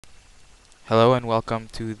Hello and welcome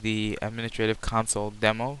to the administrative console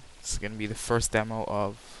demo. This is going to be the first demo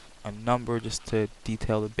of a number just to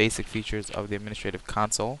detail the basic features of the administrative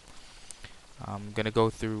console. I'm going to go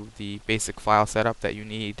through the basic file setup that you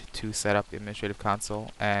need to set up the administrative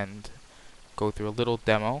console and go through a little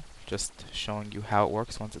demo just showing you how it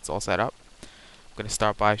works once it's all set up. I'm going to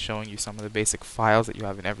start by showing you some of the basic files that you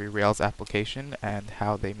have in every Rails application and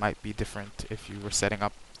how they might be different if you were setting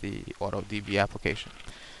up the AutoDB application.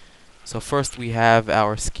 So first we have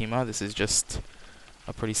our schema. This is just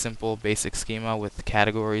a pretty simple basic schema with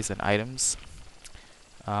categories and items.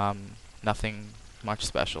 Nothing much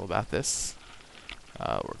special about this.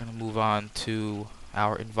 We're going to move on to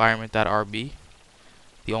our environment.rb.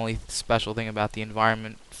 The only special thing about the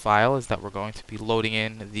environment file is that we're going to be loading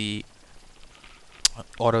in the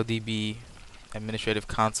AutoDB administrative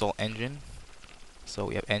console engine. So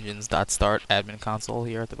we have engines.start admin console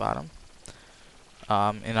here at the bottom.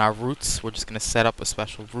 In our roots, we're just going to set up a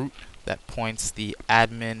special root that points the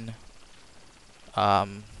admin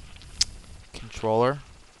controller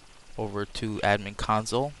over to admin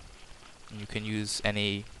console. And you can use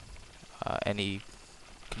any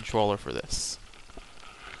controller for this.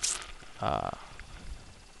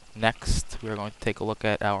 Next, we're going to take a look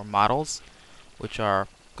at our models, which are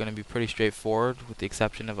going to be pretty straightforward with the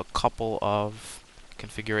exception of a couple of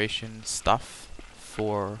configuration stuff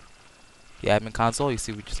for the admin console. You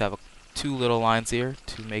see we just have two little lines here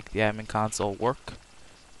to make the admin console work.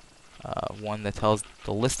 One that tells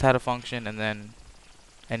the list how to function, and then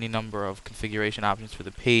any number of configuration options for the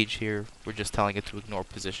page here. We're just telling it to ignore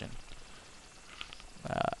position.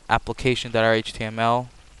 Application.html.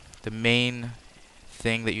 The main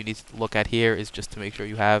thing that you need to look at here is just to make sure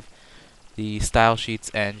you have the style sheets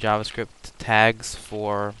and JavaScript tags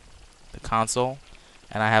for the console.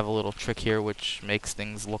 And I have a little trick here which makes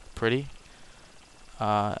things look pretty.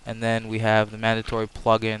 And then we have the mandatory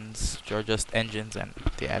plugins, which are just engines and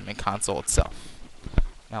the admin console itself.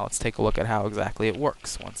 Now let's take a look at how exactly it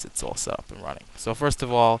works once it's all set up and running. So first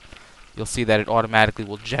of all, you'll see that it automatically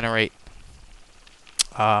will generate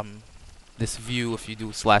this view if you do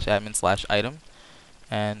 /admin/item.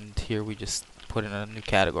 And here we just put in a new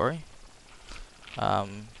category.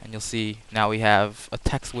 And you'll see now we have a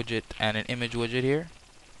text widget and an image widget here.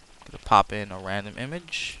 I'm going to pop in a random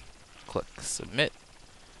image, click submit.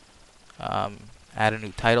 Add a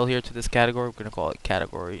new title here to this category. We're going to call it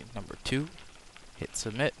category number 2. Hit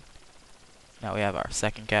submit. Now we have our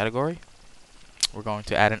second category. We're going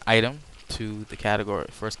to add an item to the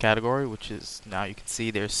first category, which is, now you can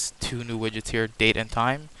see there's two new widgets here, date and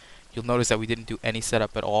time. You'll notice that we didn't do any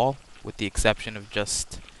setup at all, with the exception of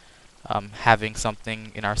just having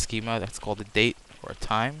something in our schema that's called a date or a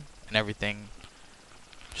time, and everything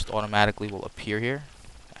just automatically will appear here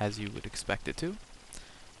as you would expect it to.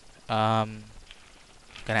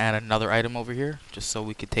 Gonna add another item over here just so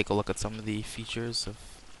we could take a look at some of the features of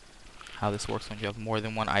how this works when you have more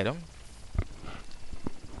than one item.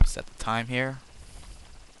 Set the time here.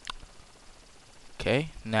 Okay,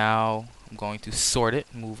 now I'm going to sort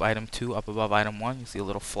it, move item 2 up above item 1. You see a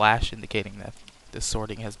little flash indicating that the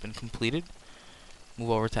sorting has been completed.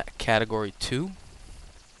 Move over to category 2.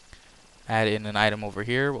 Add in an item over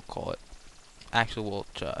here. We'll call it, actually we'll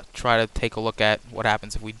try to take a look at what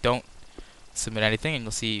happens if we don't submit anything, and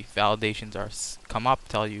you'll see validations are come up,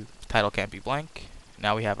 tell you title can't be blank.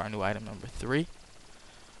 Now we have our new item number 3.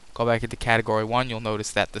 Go back into category 1. You'll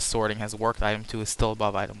notice that the sorting has worked. Item 2 is still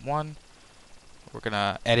above item 1. We're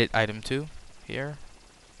gonna edit item 2 here.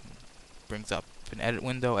 Brings up an edit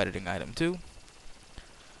window, editing item 2.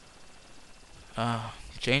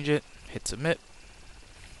 Change it, hit submit.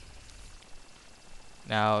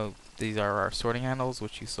 Now these are our sorting handles,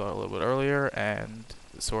 which you saw a little bit earlier, and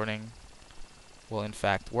the sorting will in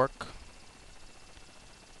fact work.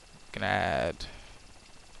 Gonna add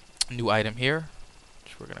a new item here,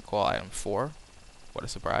 which we're gonna call item 4. What a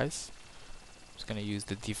surprise. Just gonna use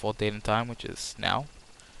the default date and time, which is now.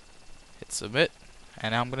 Hit submit,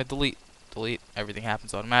 and now I'm gonna delete. Everything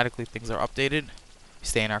happens automatically. Things are updated. We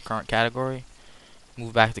stay in our current category.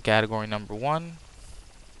 Move back to category number 1.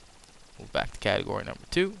 Move back to category number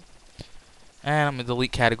 2. And I'm going to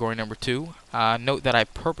delete category number 2. Note that I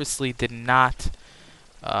purposely did not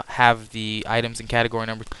have the items in category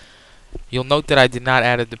number 2. You'll note that I did not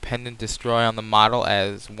add a dependent destroy on the model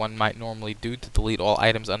as one might normally do to delete all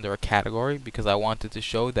items under a category, because I wanted to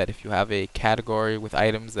show that if you have a category with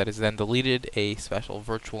items that is then deleted, a special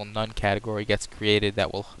virtual none category gets created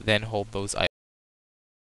that will then hold those items.